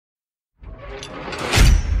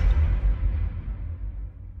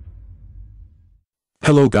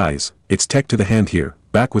Hello guys, it's Tech to the Hand here,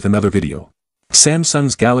 back with another video.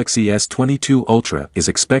 Samsung's Galaxy S22 Ultra is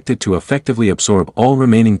expected to effectively absorb all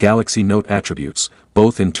remaining Galaxy Note attributes,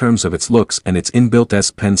 both in terms of its looks and its inbuilt S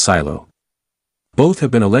Pen silo. Both have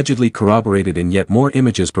been allegedly corroborated in yet more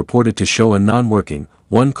images purported to show a non-working,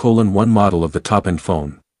 1:1 model of the top-end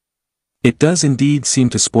phone. It does indeed seem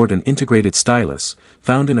to sport an integrated stylus,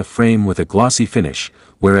 found in a frame with a glossy finish,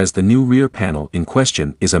 whereas the new rear panel in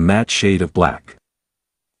question is a matte shade of black.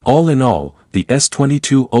 All in all, the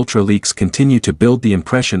S22 Ultra leaks continue to build the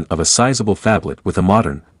impression of a sizable phablet with a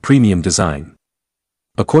modern, premium design.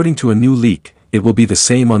 According to a new leak, it will be the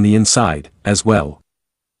same on the inside, as well.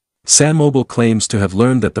 SamMobile claims to have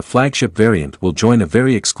learned that the flagship variant will join a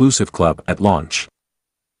very exclusive club at launch.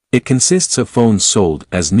 It consists of phones sold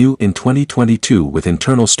as new in 2022 with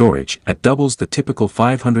internal storage at doubles the typical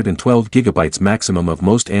 512GB maximum of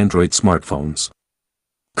most Android smartphones.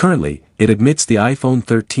 Currently, it admits the iPhone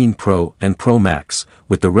 13 Pro and Pro Max,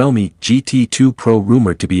 with the Realme GT2 Pro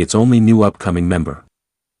rumored to be its only new upcoming member.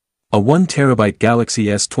 A 1TB Galaxy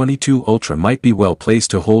S22 Ultra might be well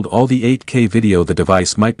placed to hold all the 8K video the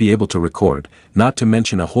device might be able to record, not to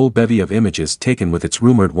mention a whole bevy of images taken with its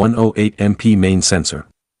rumored 108MP main sensor.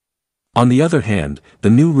 On the other hand, the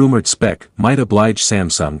new rumored spec might oblige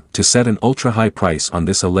Samsung to set an ultra-high price on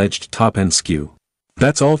this alleged top-end SKU.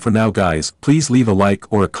 That's all for now guys, please leave a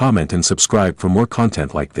like or a comment and subscribe for more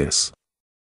content like this.